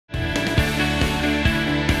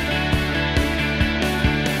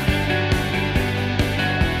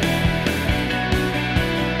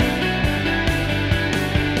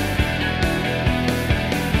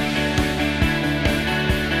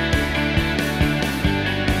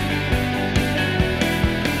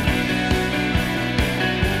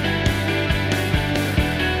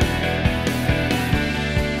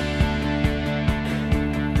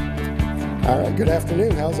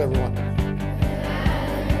afternoon. How's everyone?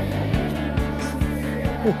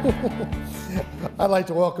 I'd like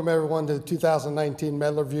to welcome everyone to the 2019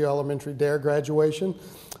 Medlar View Elementary D.A.R.E graduation.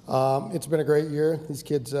 It's been a great year. These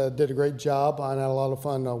kids did a great job. I had a lot of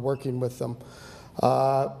fun working with them.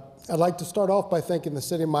 I'd like to start off by thanking the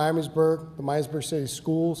City of Miamisburg, the Miamisburg City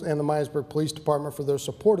Schools, and the Miamisburg Police Department for their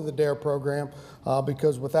support of the D.A.R.E program,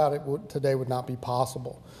 because without it, today would not be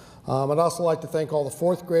possible. I'd also like to thank all the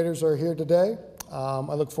fourth graders who are here today.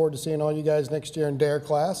 I look forward to seeing all you guys next year in D.A.R.E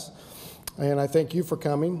class, and I thank you for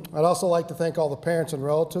coming. I'd also like to thank all the parents and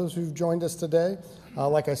relatives who've joined us today.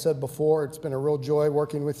 Like I said before, it's been a real joy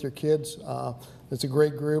working with your kids. It's a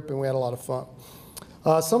great group, and we had a lot of fun.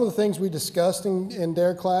 Some of the things we discussed in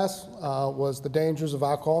D.A.R.E class was the dangers of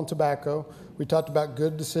alcohol and tobacco. We talked about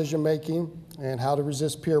good decision making and how to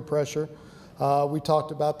resist peer pressure. We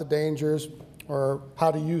talked about the dangers, or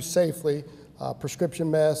how to use safely,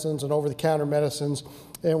 prescription medicines and over-the-counter medicines,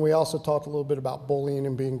 and we also talked a little bit about bullying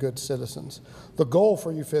and being good citizens. The goal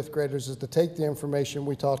for you fifth graders is to take the information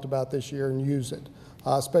we talked about this year and use it,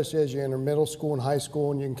 especially as you enter middle school and high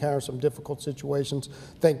school and you encounter some difficult situations.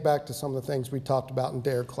 Think back to some of the things we talked about in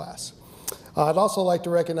D.A.R.E class. I'd also like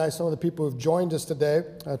to recognize some of the people who've joined us today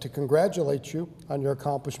to congratulate you on your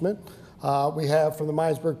accomplishment. We have from the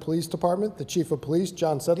Miamisburg Police Department, the Chief of Police,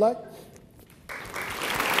 John Sedlak.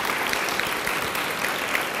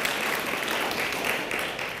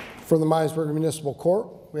 From the Miamisburg Municipal Court,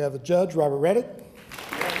 we have the Judge, Robert Reddick.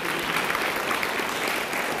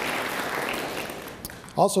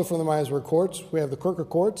 Also from the Miamisburg Courts, we have the Clerk of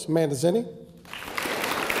Courts, Amanda Zinni.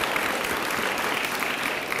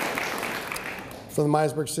 From the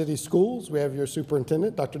Miamisburg City Schools, we have your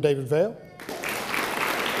Superintendent, Dr. David Vail.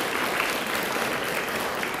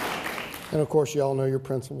 And of course, you all know your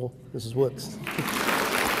principal, Mrs. Woods.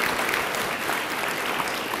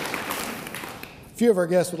 A few of our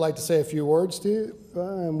guests would like to say a few words to you,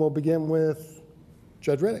 and we'll begin with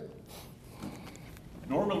Judge Reddick.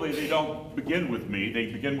 Normally they don't begin with me,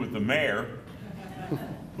 they begin with the mayor.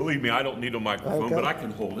 Believe me, I don't need a microphone, okay, but I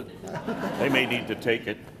can hold it. They may need to take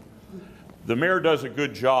it. The mayor does a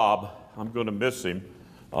good job. I'm going to miss him.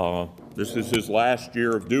 This is his last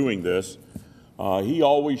year of doing this. He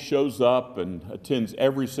always shows up and attends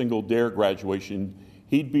every single D.A.R.E graduation.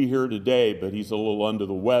 He'd be here today, but he's a little under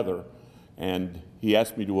the weather, and he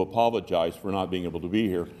asked me to apologize for not being able to be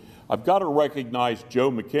here. I've got to recognize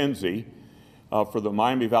Joe McKenzie for the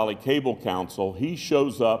Miami Valley Cable Council. He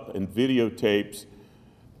shows up and videotapes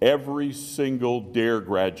every single D.A.R.E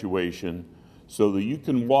graduation so that you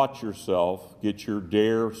can watch yourself, get your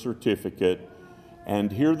D.A.R.E certificate,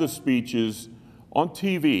 and hear the speeches on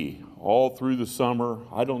TV all through the summer.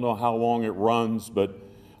 I don't know how long it runs, but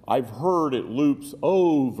I've heard it loops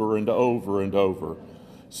over and over and over.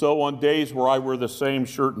 So on days where I wear the same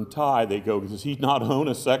shirt and tie, they go, does he not own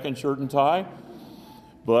a second shirt and tie?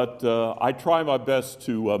 But I try my best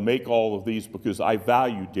to make all of these because I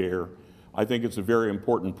value D.A.R.E. I think it's a very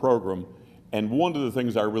important program. And one of the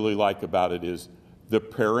things I really like about it is the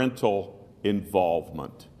parental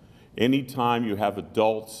involvement. Anytime you have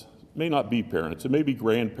adults, it may not be parents, it may be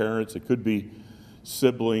grandparents, it could be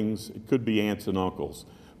siblings, it could be aunts and uncles.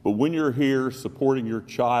 But when you're here supporting your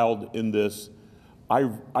child in this,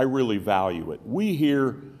 I really value it. We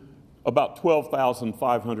hear about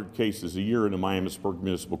 12,500 cases a year in the Miamisburg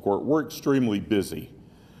Municipal Court. We're extremely busy.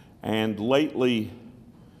 And lately,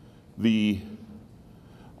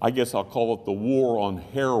 I guess I'll call it the war on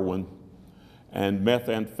heroin and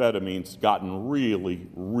methamphetamine's gotten really,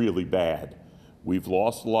 really bad. We've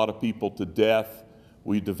lost a lot of people to death.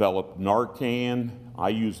 We developed Narcan. I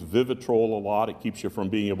use Vivitrol a lot. It keeps you from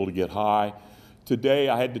being able to get high. Today,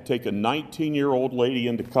 I had to take a 19-year-old lady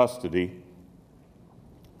into custody.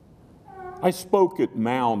 I spoke at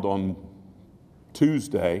Mound on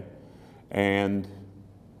Tuesday, and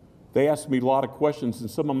they asked me a lot of questions, and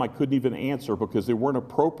some of them I couldn't even answer because they weren't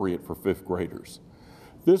appropriate for fifth graders.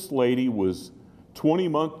 This lady was 20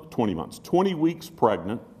 weeks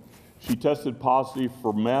pregnant. She tested positive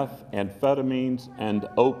for meth, amphetamines, and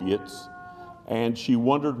opiates. And she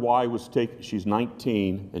wondered why I was she's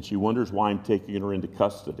 19, and she wonders why I'm taking her into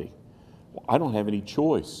custody. Well, I don't have any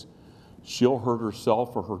choice. She'll hurt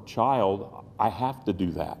herself or her child. I have to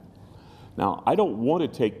do that. Now, I don't want to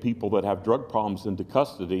take people that have drug problems into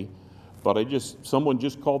custody, but someone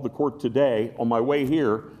just called the court today. On my way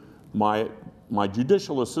here, my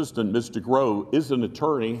judicial assistant, Ms. DeGrow, is an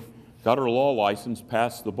attorney, got her law license,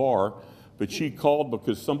 passed the bar, but she called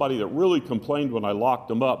because somebody that really complained when I locked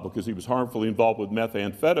him up because he was harmfully involved with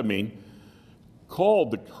methamphetamine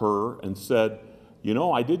called her and said, you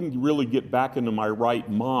know, I didn't really get back into my right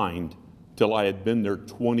mind till I had been there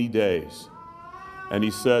 20 days. And he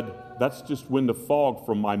said, that's just when the fog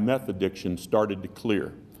from my meth addiction started to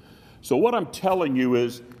clear. So what I'm telling you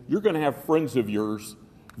is, you're going to have friends of yours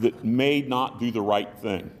that may not do the right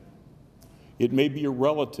thing. It may be a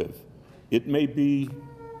relative. It may be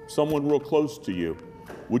someone real close to you.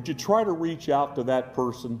 Would you try to reach out to that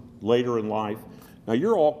person later in life? Now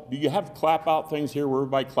do you have clap out things here where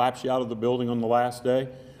everybody claps you out of the building on the last day?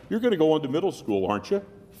 You're going to go into middle school, aren't you?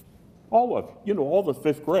 All of you, all the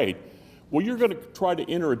 5th grade. Well, you're going to try to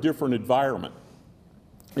enter a different environment.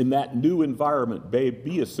 And that new environment may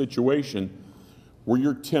be a situation where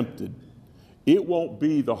you're tempted. It won't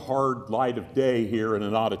be the hard light of day here in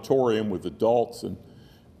an auditorium with adults and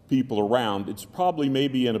people around. It's probably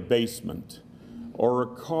maybe in a basement or a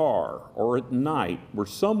car or at night where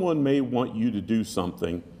someone may want you to do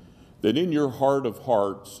something that in your heart of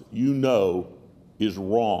hearts you know is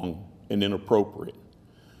wrong and inappropriate.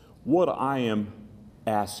 What I am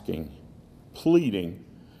asking, pleading,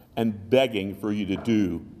 and begging for you to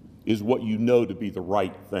do is what you know to be the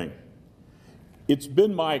right thing. It's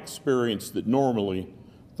been my experience that normally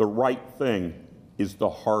the right thing is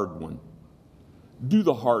the hard one. Do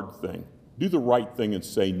the hard thing. Do the right thing and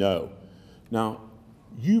say no. Now,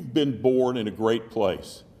 you've been born in a great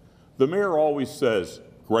place. The mayor always says,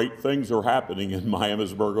 great things are happening in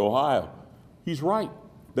Miamisburg, Ohio. He's right.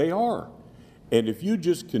 They are. And if you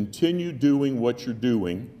just continue doing what you're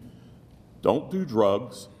doing, don't do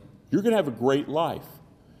drugs, you're going to have a great life.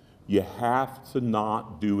 You have to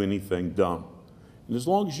not do anything dumb. And as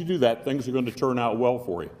long as you do that, things are going to turn out well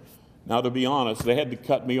for you. Now, to be honest, they had to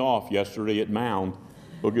cut me off yesterday at Mound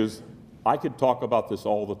because I could talk about this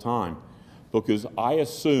all the time, because I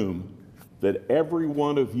assume that every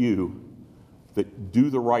one of you that do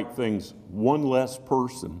the right things, one less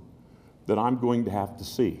person that I'm going to have to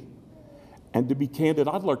see. And to be candid,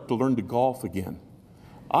 I'd like to learn to golf again.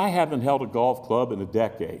 I haven't held a golf club in a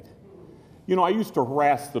decade. I used to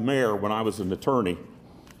harass the mayor when I was an attorney.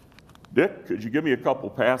 Dick, could you give me a couple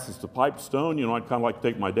passes to Pipestone? I'd kind of like to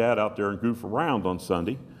take my dad out there and goof around on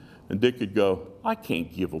Sunday. And Dick could go, I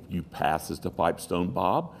can't give you passes to Pipestone,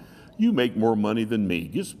 Bob. You make more money than me.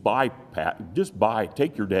 Just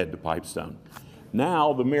take your dad to Pipestone.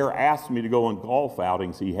 Now the mayor asks me to go on golf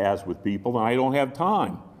outings he has with people, and I don't have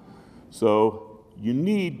time. So you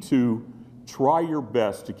need to try your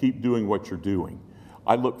best to keep doing what you're doing.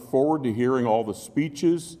 I look forward to hearing all the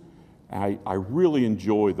speeches. I really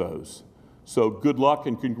enjoy those. So good luck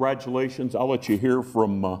and congratulations. I'll let you hear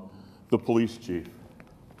from the police chief.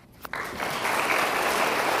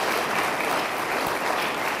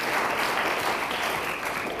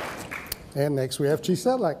 And next we have Chief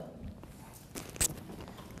Sedlak.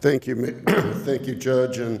 Thank you, thank you,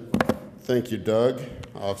 Judge, and thank you, Doug,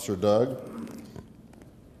 Officer Doug.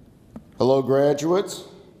 Hello, graduates.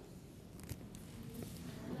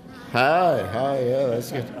 Hi, yeah,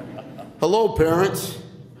 that's good. Hello, parents.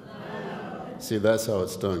 See, that's how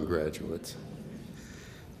it's done, graduates.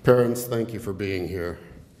 Parents, thank you for being here.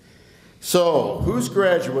 So, who's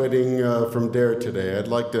graduating from D.A.R.E today?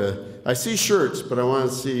 I see shirts, but I want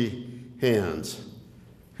to see hands.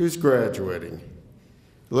 Who's graduating?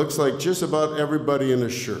 Looks like just about everybody in a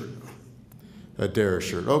shirt, a D.A.R.E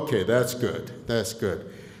shirt. Okay, that's good, that's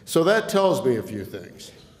good. So that tells me a few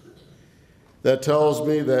things. That tells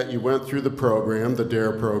me that you went through the program, the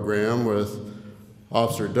D.A.R.E program with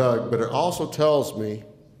Officer Doug, but it also tells me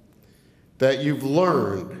that you've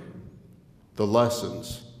learned the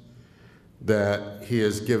lessons that he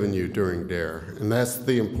has given you during D.A.R.E, and that's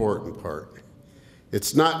the important part.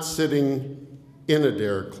 It's not sitting in a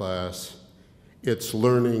D.A.R.E class, it's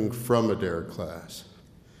learning from a D.A.R.E class.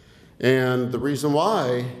 And the reason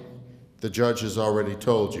why, the judge has already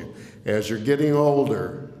told you, as you're getting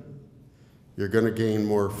older, you're going to gain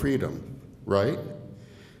more freedom, right?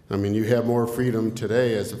 I mean, you have more freedom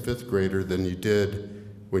today as a 5th grader than you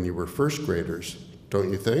did when you were 1st graders,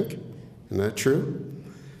 don't you think? Isn't that true?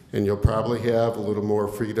 And you'll probably have a little more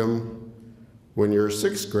freedom when you're a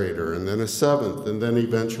 6th grader, and then a 7th, and then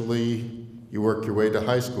eventually you work your way to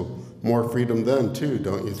high school. More freedom then, too,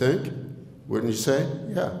 don't you think? Wouldn't you say?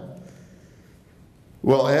 Yeah.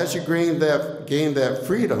 Well, as you gain that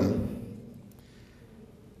freedom,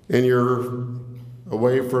 and you're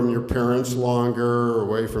away from your parents longer,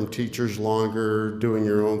 away from teachers longer, doing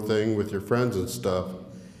your own thing with your friends and stuff,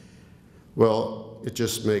 well, it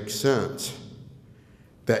just makes sense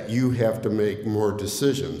that you have to make more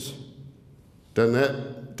decisions.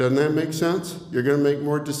 Doesn't that make sense? You're going to make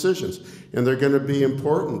more decisions, and they're going to be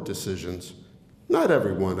important decisions. Not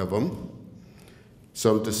every one of them.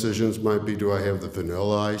 Some decisions might be, do I have the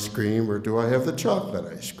vanilla ice cream or do I have the chocolate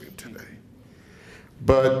ice cream today?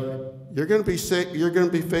 But you're going to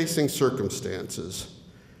be facing circumstances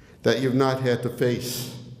that you've not had to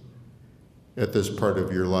face at this part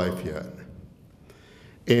of your life yet.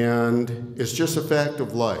 And it's just a fact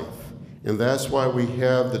of life. And that's why we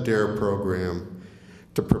have the D.A.R.E program,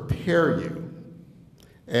 to prepare you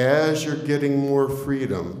as you're getting more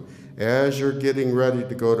freedom, as you're getting ready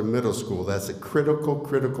to go to middle school. That's a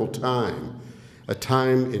critical time, a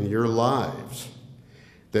time in your lives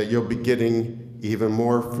that you'll be getting even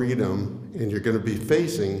more freedom, and you're going to be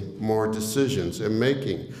facing more decisions and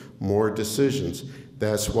making more decisions.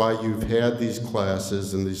 That's why you've had these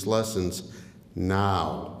classes and these lessons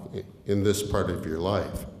now in this part of your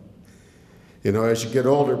life. You know, as you get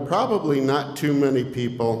older, probably not too many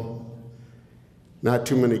people, not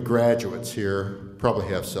too many graduates here probably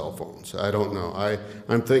have cell phones. I don't know.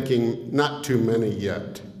 I'm thinking not too many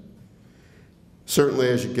yet. Certainly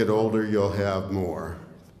as you get older, you'll have more.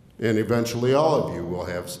 And eventually all of you will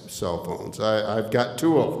have cell phones. I've got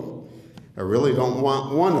 2 of them. I really don't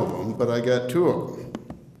want 1 of them, but I got 2 of them.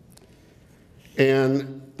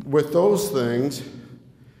 And with those things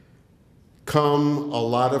come a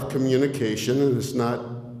lot of communication, and it's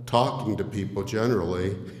not talking to people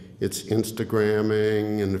generally. It's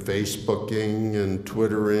Instagramming and Facebooking and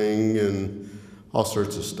Twittering and all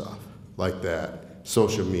sorts of stuff like that,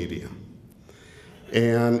 social media.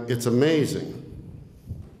 And it's amazing.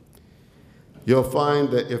 You'll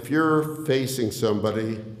find that if you're facing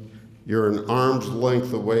somebody, you're an arm's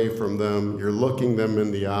length away from them, you're looking them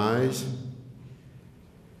in the eyes.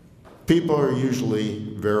 People are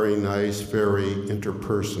usually very nice, very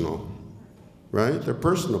interpersonal, right? They're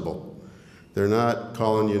personable. They're not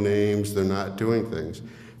calling you names, they're not doing things.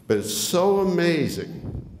 But it's so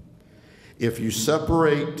amazing. If you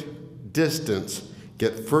separate distance,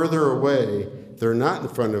 get further away, they're not in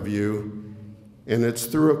front of you, and it's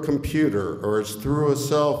through a computer or it's through a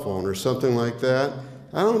cell phone or something like that.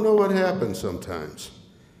 I don't know what happens sometimes.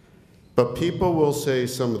 But people will say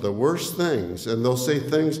some of the worst things, and they'll say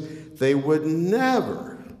things they would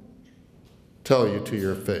never tell you to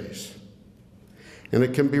your face. And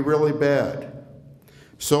it can be really bad.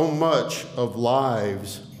 So much of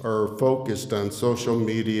lives are focused on social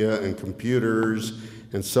media and computers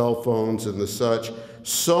and cell phones and the such.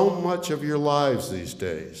 So much of your lives these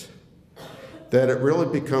days that it really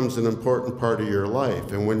becomes an important part of your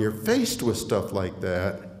life. And when you're faced with stuff like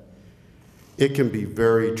that, it can be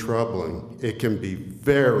very troubling. It can be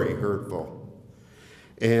very hurtful.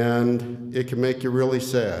 And it can make you really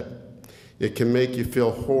sad. It can make you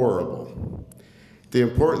feel horrible. The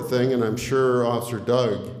important thing, and I'm sure Officer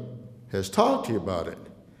Doug has talked to you about it,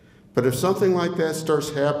 but if something like that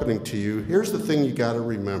starts happening to you, here's the thing you got to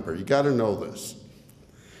remember. You got to know this.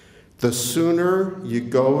 The sooner you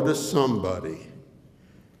go to somebody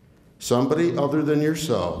other than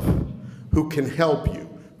yourself, who can help you,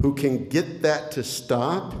 who can get that to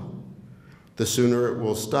stop, the sooner it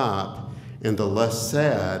will stop, and the less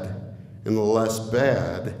sad and the less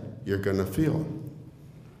bad you're going to feel.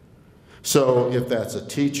 So if that's a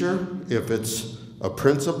teacher, if it's a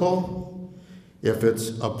principal, if it's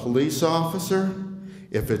a police officer,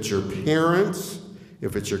 if it's your parents,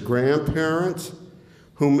 if it's your grandparents,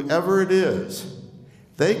 whomever it is,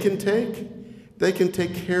 they can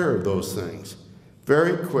take care of those things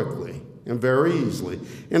very quickly and very easily.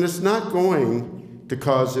 And it's not going to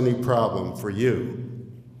cause any problem for you.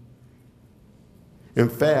 In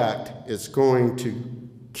fact, it's going to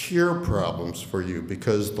cure problems for you,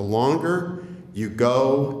 because the longer you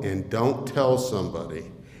go and don't tell somebody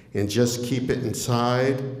and just keep it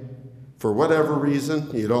inside, for whatever reason,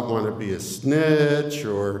 you don't want to be a snitch,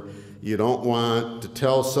 or you don't want to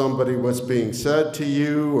tell somebody what's being said to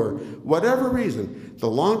you, or whatever reason, the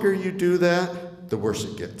longer you do that, the worse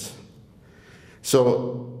it gets.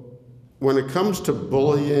 So when it comes to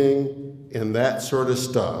bullying and that sort of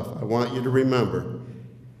stuff, I want you to remember,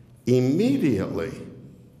 immediately,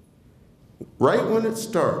 right when it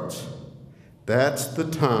starts, that's the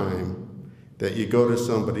time that you go to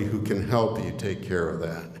somebody who can help you take care of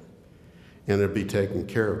that. And it'll be taken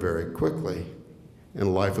care of very quickly,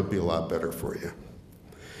 and life will be a lot better for you.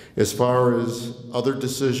 As far as other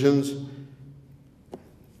decisions,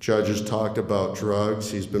 Judge has talked about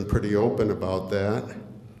drugs. He's been pretty open about that.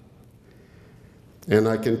 And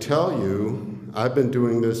I can tell you, I've been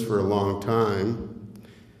doing this for a long time.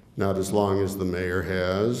 Not as long as the mayor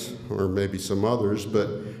has, or maybe some others, but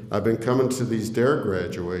I've been coming to these D.A.R.E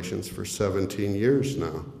graduations for 17 years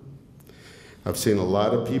now. I've seen a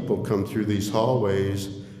lot of people come through these hallways,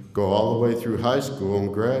 go all the way through high school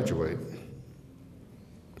and graduate.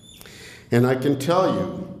 And I can tell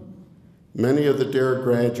you Many of the D.A.R.E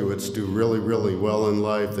graduates do really, really well in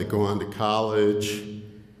life. They go on to college.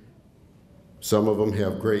 Some of them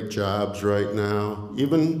have great jobs right now,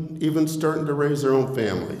 even starting to raise their own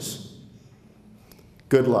families.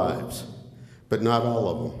 Good lives, but not all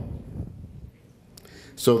of them.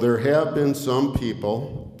 So there have been some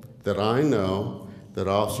people that I know, that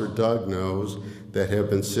Officer Doug knows, that have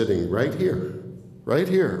been sitting right here, right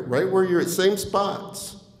where you're at, same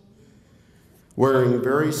spots, wearing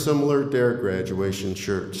very similar D.A.R.E graduation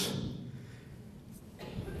shirts.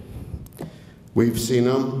 We've seen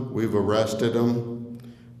them, we've arrested them.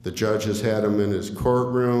 The judge has had them in his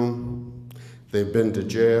courtroom. They've been to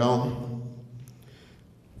jail.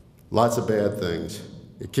 Lots of bad things.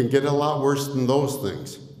 It can get a lot worse than those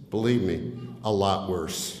things. Believe me, a lot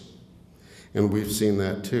worse. And we've seen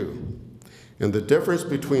that too. And the difference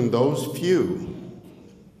between those few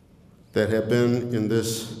that have been in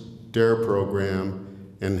this D.A.R.E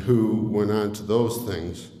program and who went on to those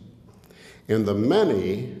things, and the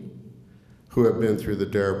many who have been through the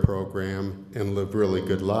D.A.R.E program and lived really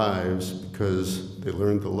good lives because they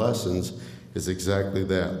learned the lessons, is exactly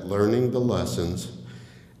that, learning the lessons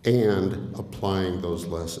and applying those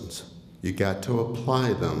lessons. You got to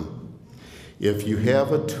apply them. If you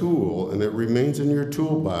have a tool and it remains in your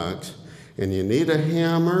toolbox, and you need a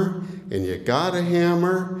hammer, and you got a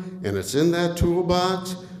hammer, and it's in that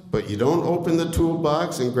toolbox, but you don't open the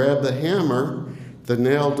toolbox and grab the hammer, the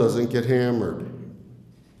nail doesn't get hammered.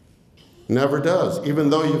 Never does, even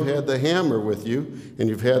though you've had the hammer with you and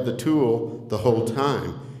you've had the tool the whole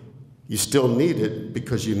time. You still need it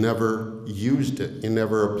because you never used it, you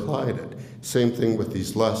never applied it. Same thing with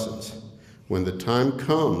these lessons. When the time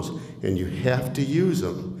comes and you have to use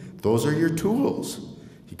them, those are your tools.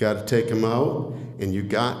 You got to take them out and you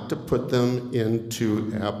got to put them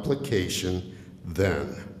into application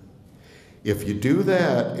then. If you do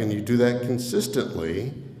that and you do that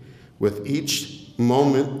consistently, with each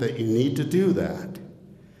moment that you need to do that,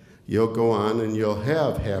 you'll go on and you'll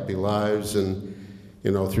have happy lives and,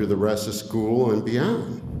 through the rest of school and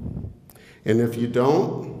beyond. And if you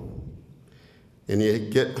don't, and you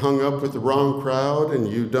get hung up with the wrong crowd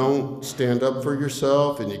and you don't stand up for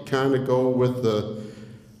yourself and you kind of go with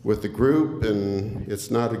the group and it's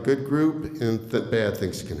not a good group, and bad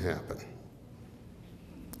things can happen.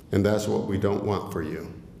 And that's what we don't want for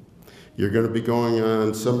you. You're going to be going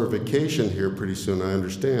on summer vacation here pretty soon, I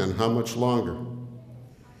understand. How much longer?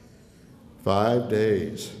 5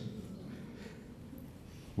 days.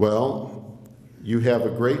 Well, you have a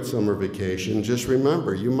great summer vacation. Just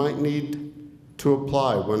remember, you might need to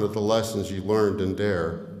apply one of the lessons you learned in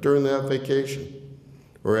D.A.R.E during that vacation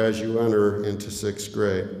or as you enter into 6th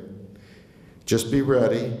grade. Just be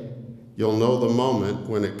ready. You'll know the moment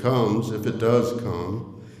when it comes, if it does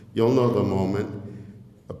come. You'll know the moment.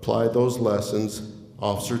 Apply those lessons.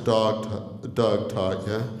 Officer Doug taught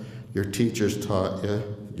you, your teachers taught you,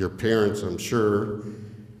 your parents, I'm sure,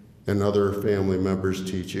 and other family members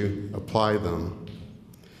teach you. Apply them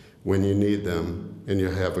when you need them, and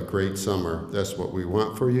you'll have a great summer. That's what we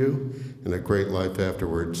want for you, and a great life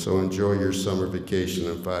afterwards. So enjoy your summer vacation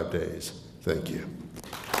in 5 days. Thank you.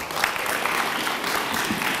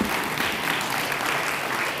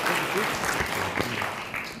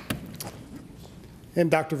 And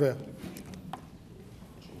Dr. Vale.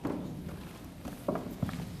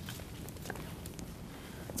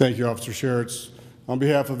 Thank you, Officer Schertz. On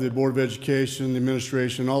behalf of the Board of Education, the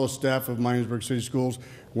administration, all the staff of Miamisburg City Schools,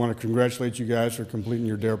 I want to congratulate you guys for completing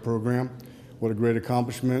your D.A.R.E program. What a great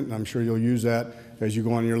accomplishment, and I'm sure you'll use that as you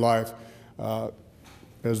go on in your life.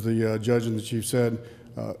 As the judge and the chief said,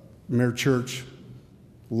 Mayor Church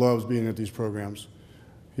loves being at these programs.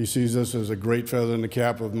 He sees this as a great feather in the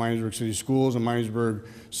cap of Miamisburg City Schools and Miamisburg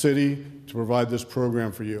City to provide this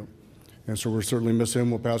program for you. And so we'll certainly miss him.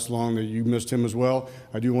 We'll pass along that you missed him as well.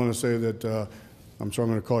 I do want to say that, I'm sorry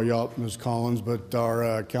I'm going to call you out, Ms. Collins, but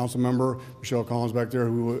our council member, Michelle Collins back there,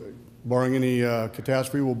 who, barring any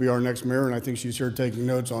catastrophe, will be our next mayor, and I think she's here taking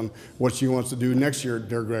notes on what she wants to do next year at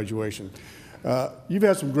their graduation. You've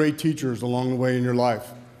had some great teachers along the way in your life,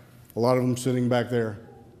 a lot of them sitting back there.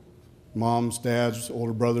 Moms, dads,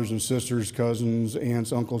 older brothers and sisters, cousins,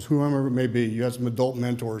 aunts, uncles, whoever it may be. You had some adult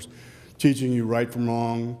mentors teaching you right from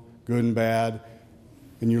wrong, good and bad,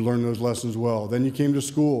 and you learned those lessons well. Then you came to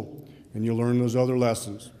school and you learned those other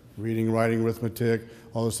lessons, reading, writing, arithmetic,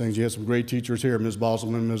 all those things. You had some great teachers here, Ms.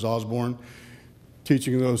 Bosselman, Ms. Osborne,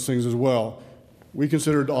 teaching those things as well. We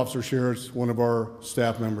considered Officer Schertz one of our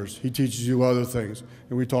staff members. He teaches you other things,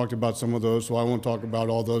 and we talked about some of those, so I won't talk about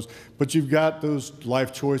all those. But you've got those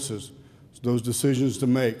life choices, those decisions to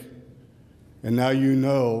make, and now you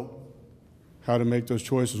know how to make those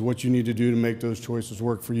choices, what you need to do to make those choices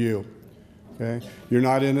work for you. Okay? You're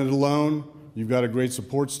not in it alone. You've got a great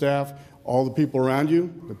support staff. All the people around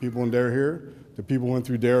you, the people in D.A.R.E here, the people who went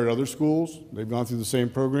through D.A.R.E at other schools, they've gone through the same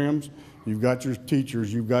programs. You've got your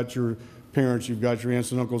teachers, you've got your parents, you've got your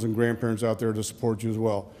aunts and uncles and grandparents out there to support you as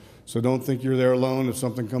well. So don't think you're there alone. If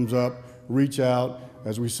something comes up, reach out.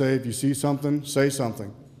 As we say, if you see something, say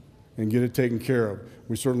something and get it taken care of.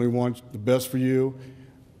 We certainly want the best for you.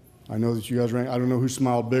 I know that you guys I don't know who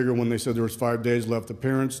smiled bigger when they said there was 5 days left, the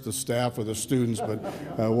parents, the staff, or the students, but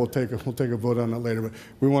we'll take a vote on that later. But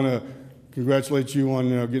we want to congratulate you on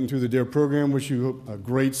getting through the D.A.R.E program. Wish you a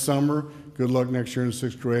great summer. Good luck next year in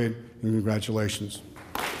 6th grade, and congratulations.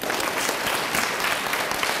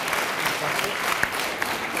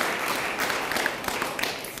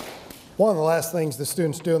 One of the last things the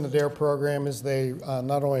students do in the D.A.R.E program is they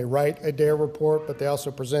not only write a D.A.R.E report, but they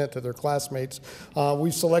also present it to their classmates.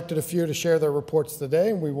 We've selected a few to share their reports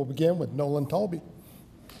today, and we will begin with Nolan Talby.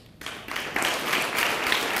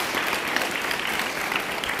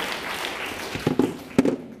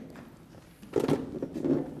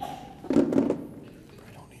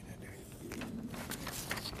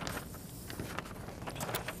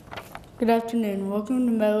 Good afternoon. Welcome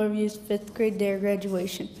to Medlar View's 5th grade D.A.R.E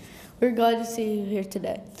graduation. We're glad to see you here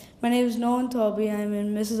today. My name is Nolan Talby. I am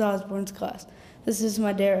in Mrs. Osborne's class. This is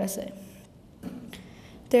my D.A.R.E essay.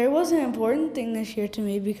 D.A.R.E was an important thing this year to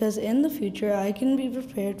me because in the future I can be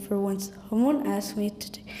prepared for when someone asks me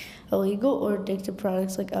to take illegal or addictive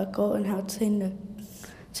products like alcohol and how to say no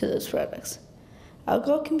to those products.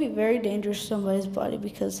 Alcohol can be very dangerous to somebody's body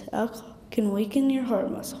because alcohol can weaken your heart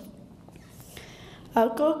muscle.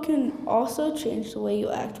 Alcohol can also change the way you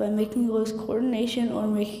act by making you lose coordination or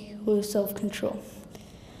making you lose self-control.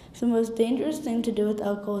 The most dangerous thing to do with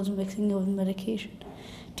alcohol is mixing it with medication.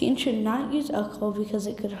 Teens should not use alcohol because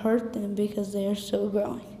it could hurt them because they are still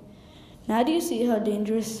growing. Now do you see how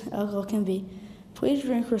dangerous alcohol can be? Please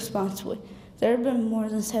drink responsibly. There have been more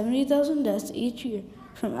than 70,000 deaths each year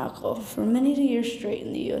from alcohol for many years straight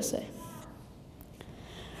in the USA.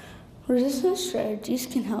 Resistance strategies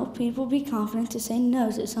can help people be confident to say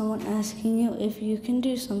no to someone asking you if you can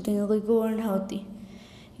do something illegal or unhealthy.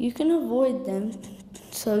 You can avoid them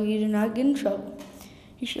so you do not get in trouble.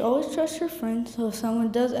 You should always trust your friends, so if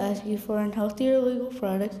someone does ask you for unhealthy or illegal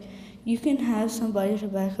products, you can have somebody to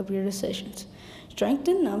back up your decisions. Strength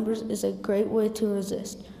in numbers is a great way to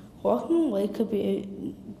resist. Walking away could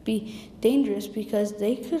be dangerous because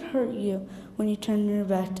they could hurt you when you turn your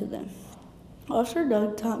back to them. Officer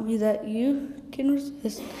Doug taught me that you can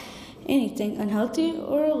resist anything unhealthy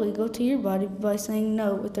or illegal to your body by saying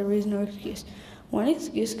no with a reason or excuse. One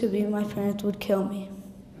excuse could be my parents would kill me.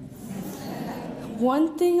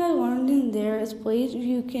 One thing I learned in there is please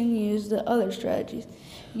you can use the other strategies.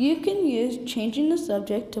 You can use changing the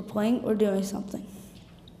subject to playing or doing something.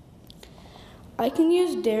 I can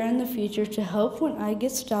use D.A.R.E in the future to help when I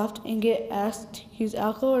get stopped and get asked to use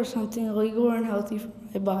alcohol or something illegal or unhealthy for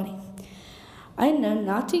my body. I know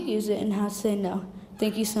not to use it and how to say no.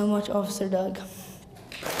 Thank you so much, Officer Doug.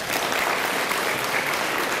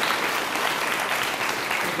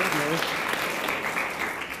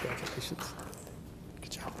 Congratulations.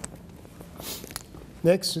 Good job.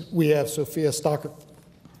 Next, we have Sophia Stocker.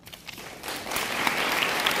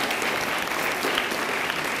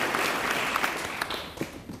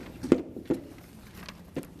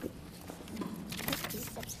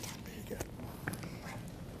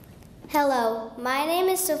 Hello, my name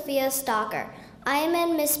is Sophia Stocker. I am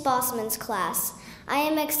in Miss Bossman's class. I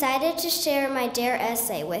am excited to share my D.A.R.E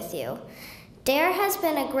essay with you. D.A.R.E has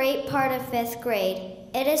been a great part of 5th grade.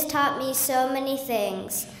 It has taught me so many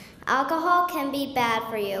things. Alcohol can be bad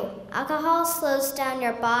for you. Alcohol slows down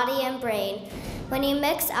your body and brain. When you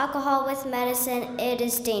mix alcohol with medicine, it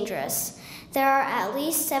is dangerous. There are at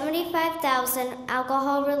least 75,000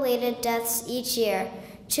 alcohol-related deaths each year.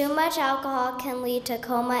 Too much alcohol can lead to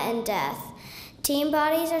coma and death. Teen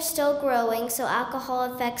bodies are still growing, so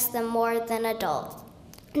alcohol affects them more than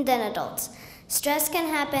adults. Stress can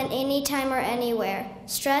happen anytime or anywhere.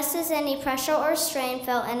 Stress is any pressure or strain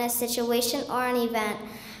felt in a situation or an event.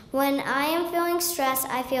 When I am feeling stress,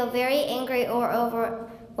 I feel very angry or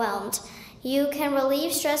overwhelmed. You can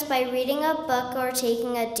relieve stress by reading a book or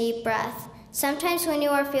taking a deep breath. Sometimes when you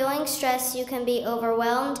are feeling stressed, you can be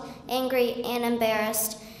overwhelmed, angry, and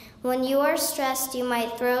embarrassed. When you are stressed, you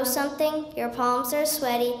might throw something, your palms are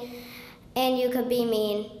sweaty, and you could be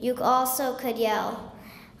mean. You also could yell.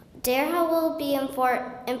 D.A.R.E will be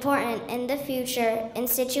important in the future. In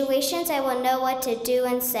situations, I will know what to do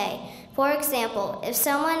and say. For example, if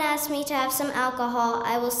someone asks me to have some alcohol,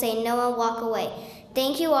 I will say no and walk away.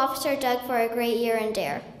 Thank you, Officer Doug, for a great year in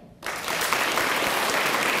D.A.R.E.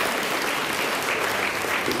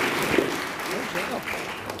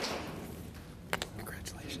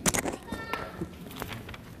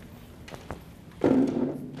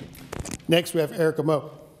 Next, we have Erica Moe.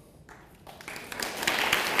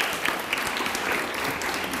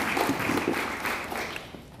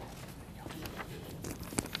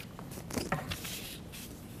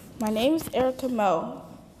 My name is Erica Moe.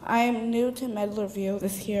 I am new to Medlar View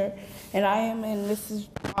this year, and I am in Mrs.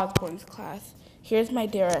 Osborne's class. Here's my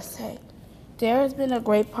D.A.R.E essay. D.A.R.E has been a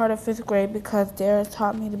great part of 5th grade because D.A.R.E has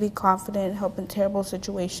taught me to be confident and help in terrible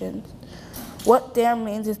situations. What D.A.R.E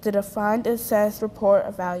means is to define, assess, report,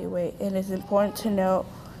 evaluate, and it is important to know.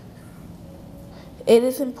 It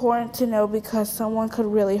is important to know because someone could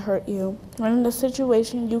really hurt you. When in a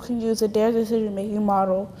situation, you can use a D.A.R.E decision-making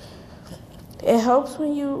model. It helps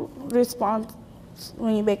when you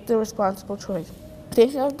make the responsible choice.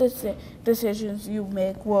 Think of the decisions you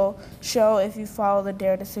make will show if you follow the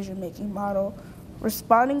D.A.R.E decision-making model.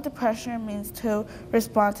 Responding to pressure means to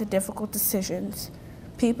respond to difficult decisions.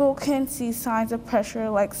 People can see signs of pressure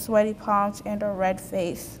like sweaty palms and a red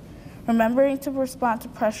face. Remembering to respond to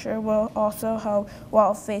pressure will also help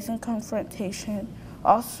while facing confrontation.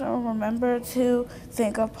 Also, remember to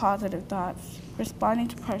think of positive thoughts. Responding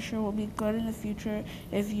to pressure will be good in the future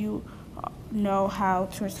if you know how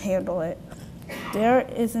to handle it. D.A.R.E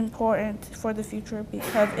is important for the future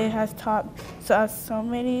because it has taught us so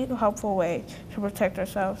many helpful ways to protect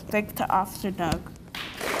ourselves. Thanks to Officer Doug.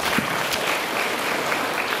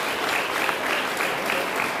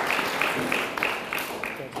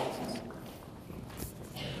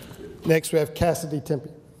 Next, we have Cassidy Tempe.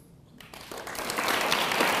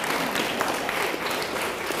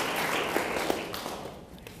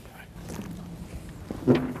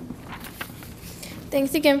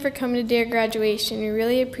 Thanks again for coming to D.A.R.E graduation. We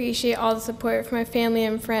really appreciate all the support from my family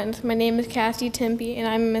and friends. My name is Cassidy Tempe, and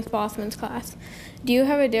I'm in Ms. Bossman's class. Do you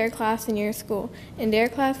have a D.A.R.E class in your school? In D.A.R.E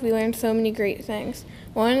class, we learned so many great things.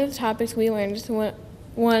 One of the topics we learned is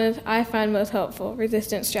one I find most helpful,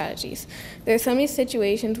 resistance strategies. There are so many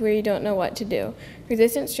situations where you don't know what to do.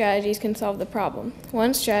 Resistance strategies can solve the problem.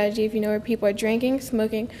 One strategy, if you know where people are drinking,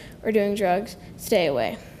 smoking, or doing drugs, stay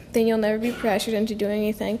away. Then you'll never be pressured into doing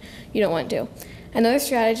anything you don't want to. Another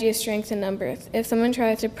strategy is strength in numbers. If someone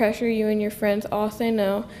tries to pressure you and your friends all say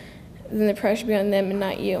no, then the pressure will be on them and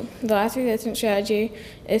not you. The last resistance strategy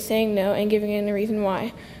is saying no and giving in a reason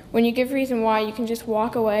why. When you give a reason why, you can just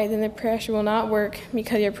walk away, then the pressure will not work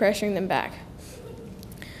because you're pressuring them back.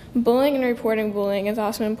 Bullying and reporting bullying is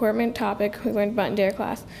also an important topic we learned about in D.A.R.E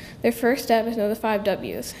class. The first step is know the 5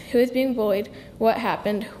 W's. Who is being bullied, what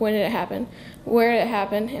happened, when did it happen, where did it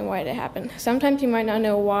happen, and why did it happen. Sometimes you might not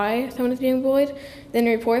know why someone is being bullied, then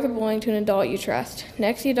report the bullying to an adult you trust.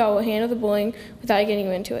 Next, the adult will handle the bullying without getting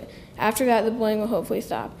you into it. After that, the bullying will hopefully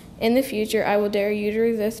stop. In the future, I will dare you to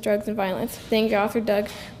resist drugs and violence. Thank you, Officer Doug.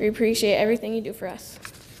 We appreciate everything you do for us.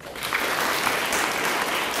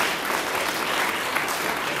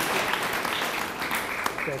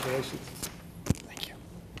 Congratulations. Thank you.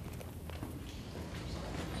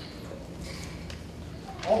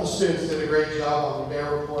 All the students did a great job on the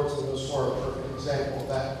D.A.R.E reports, and those 4 are a perfect example of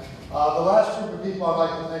that. The last group of people I'd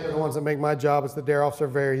like to thank are the ones that make my job as the D.A.R.E officer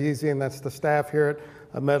very easy, and that's the staff here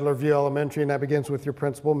at Medlar View Elementary, and that begins with your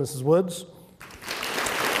principal, Mrs. Woods.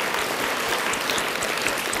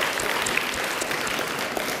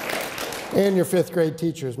 And your 5th grade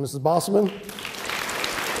teachers, Mrs. Bossman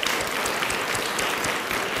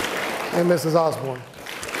and Mrs. Osborne.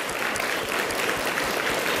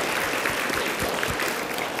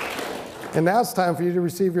 And now it's time for you to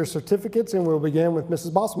receive your certificates, and we'll begin with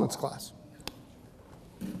Mrs. Bossman's class.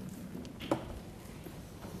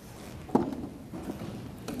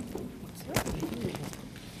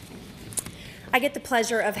 I get the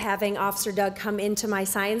pleasure of having Officer Doug come into my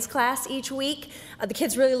science class each week. The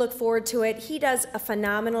kids really look forward to it. He does a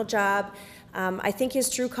phenomenal job. I think his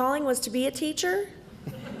true calling was to be a teacher.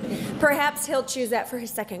 Perhaps he'll choose that for his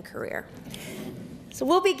second career. So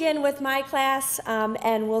we'll begin with my class,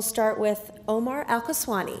 and we'll start with Omar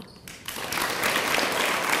Al-Kaswani.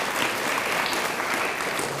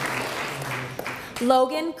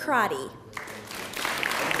 Logan Crotty.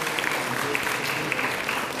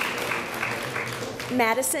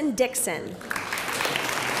 Madison Dixon.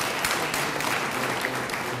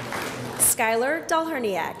 Skylar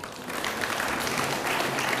Dalherniak.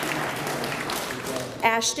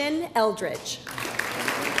 Ashton Eldridge.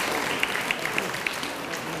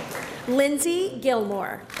 Lindsay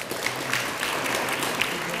Gilmore.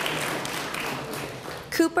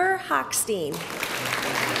 Cooper Hochstein.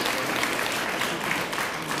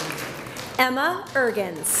 Emma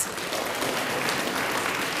Ergens.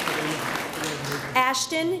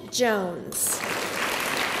 Ashton Jones.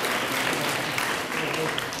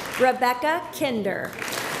 Rebecca Kinder.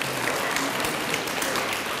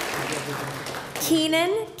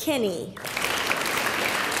 Keenan Kinney.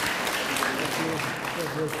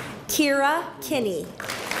 Kira Kinney.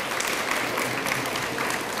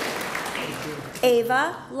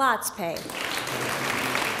 Ava Lotzpay.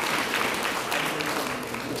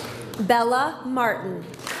 Bella Martin.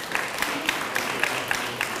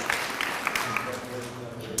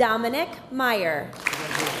 Dominic Meyer.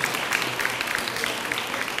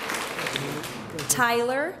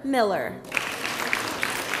 Tyler Miller.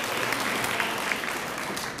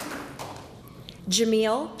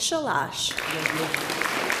 Jamil Shalash.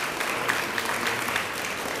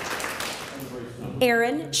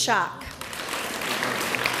 Aaron Schock.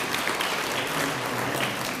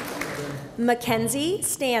 Mackenzie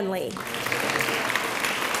Stanley.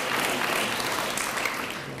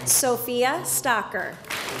 Sophia Stocker.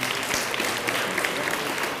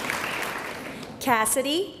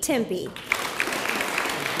 Cassidy Timpey.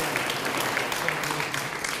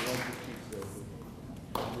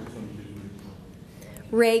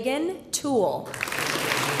 Reagan Toole.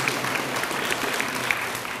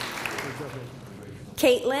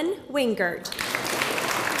 Caitlin Wingert.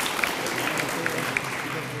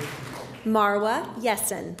 Marwa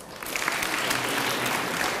Yessen.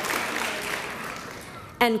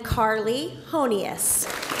 And Carly Honius.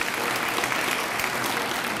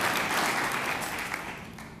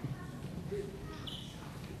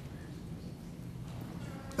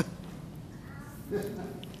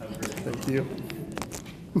 Thank you.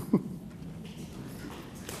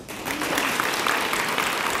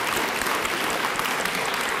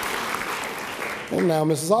 And now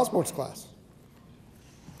Mrs. Osborne's class.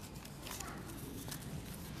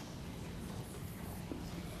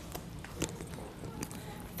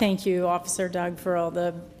 Thank you, Officer Doug, for all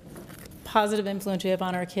the positive influence you have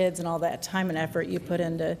on our kids and all that time and effort you put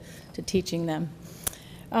into teaching them.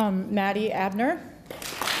 Maddie Abner.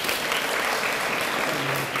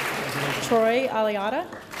 Troy Aliata.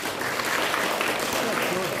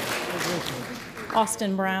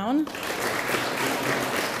 Austin Brown.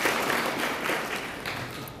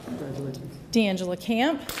 D'Angela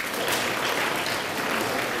Camp.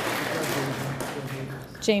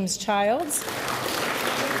 James Childs.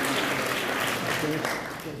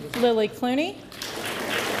 Lily Clooney.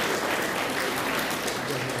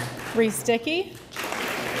 Reese Dickey.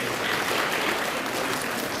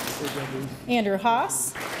 Andrew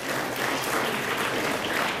Haas.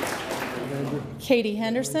 Katie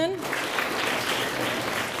Henderson.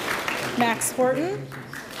 Max Horton.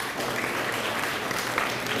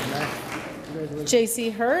 J.C.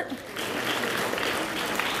 Hurt.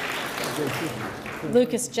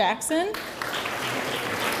 Lucas Jackson.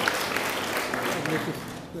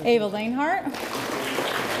 Ava Lanehart.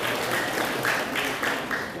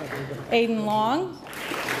 Aiden Long.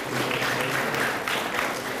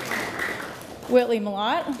 Whitley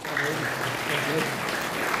Malott.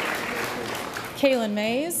 Kaylin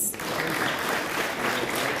Mays.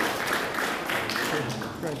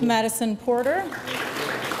 Madison Porter.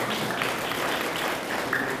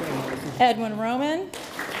 Edwin Roman.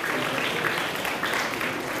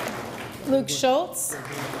 Luke Schultz.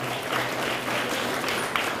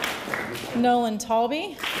 Nolan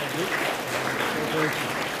Talby.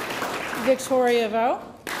 Victoria Vo.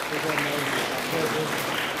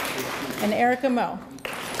 And Erica Moe.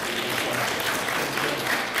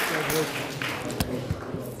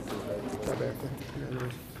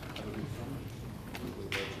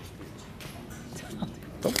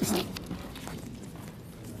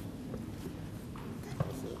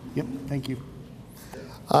 Yep, thank you.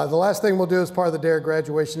 The last thing we'll do as part of the D.A.R.E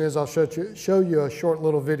graduation is I'll show you a short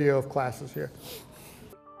little video of classes here.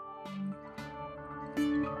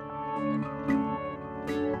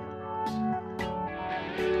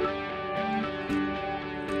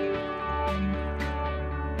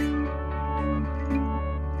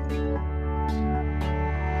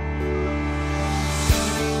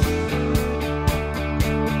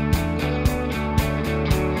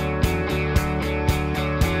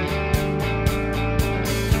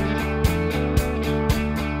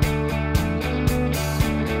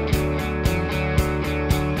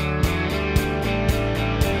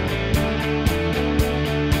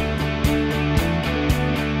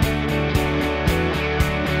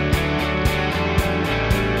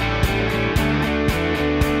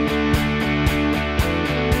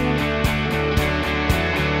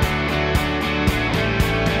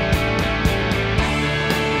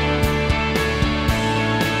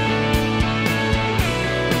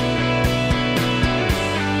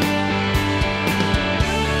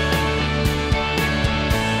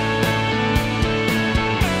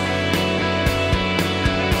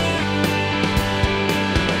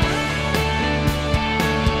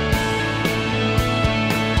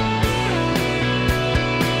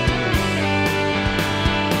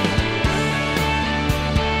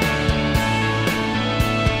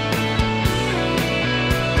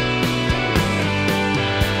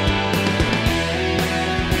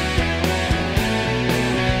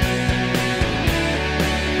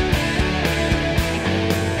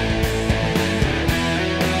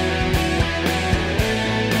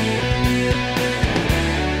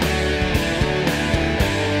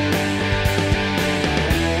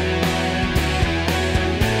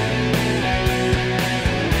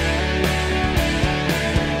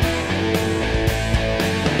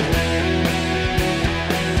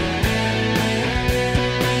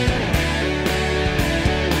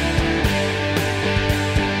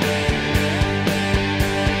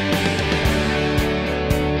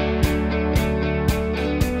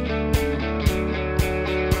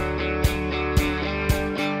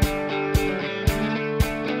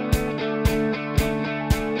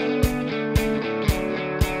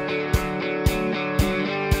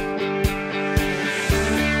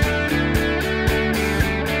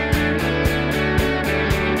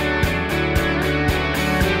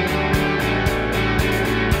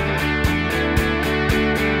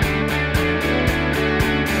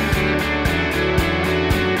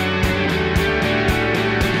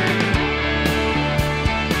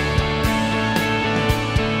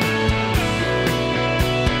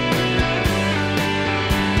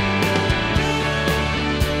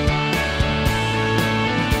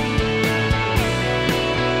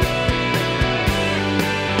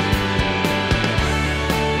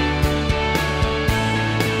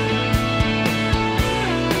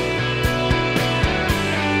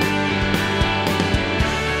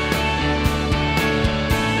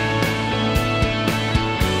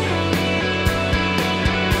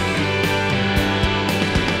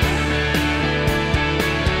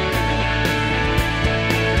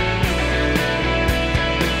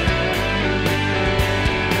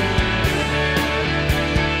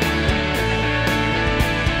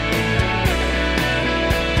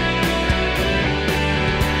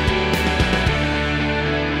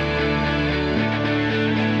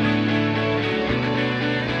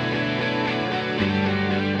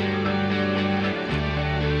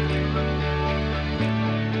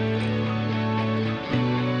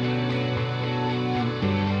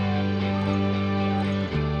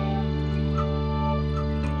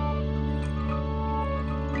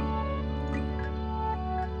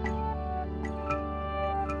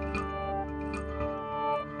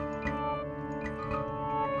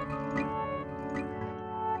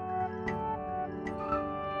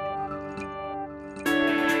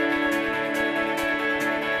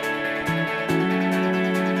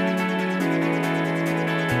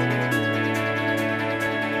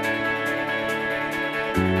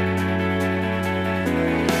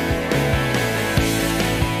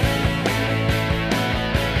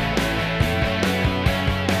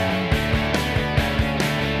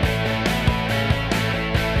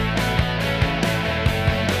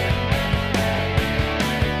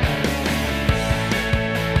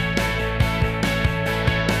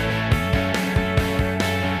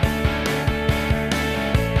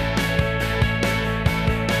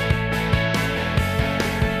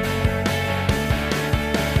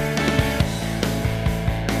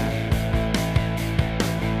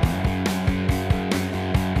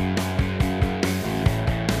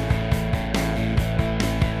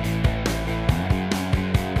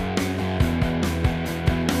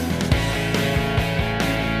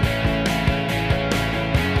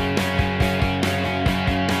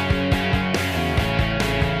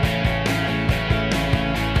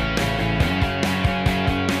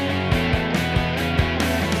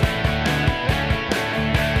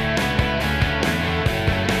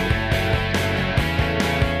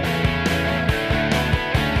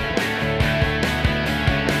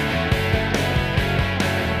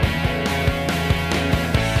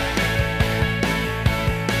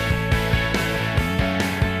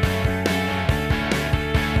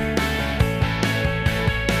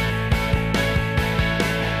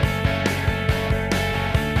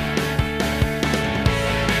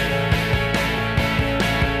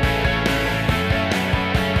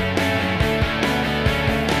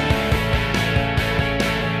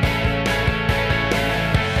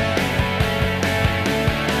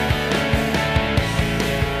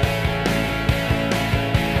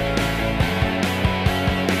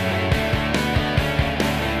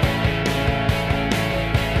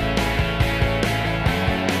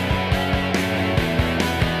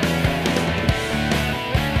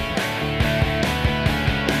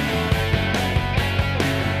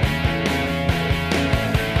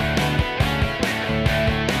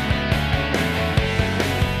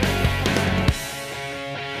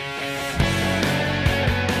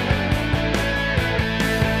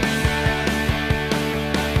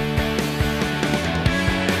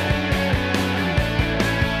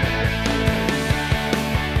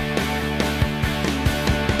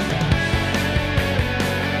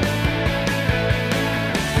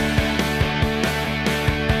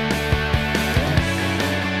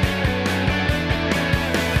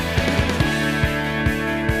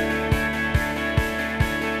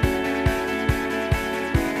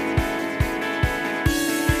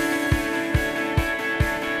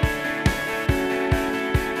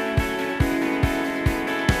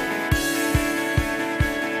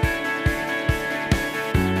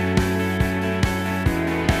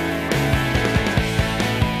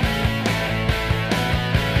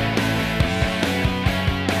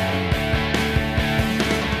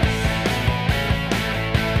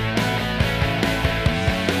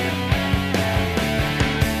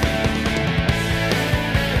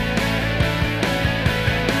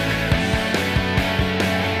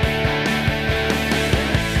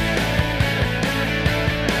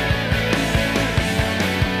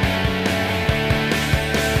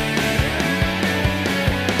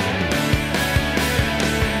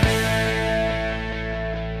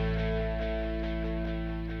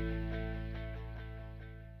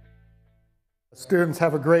 Students,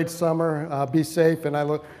 have a great summer. Be safe, and I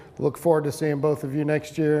look forward to seeing both of you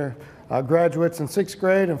next year. Graduates in 6th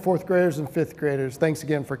grade and 4th graders and 5th graders, thanks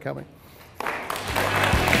again for coming.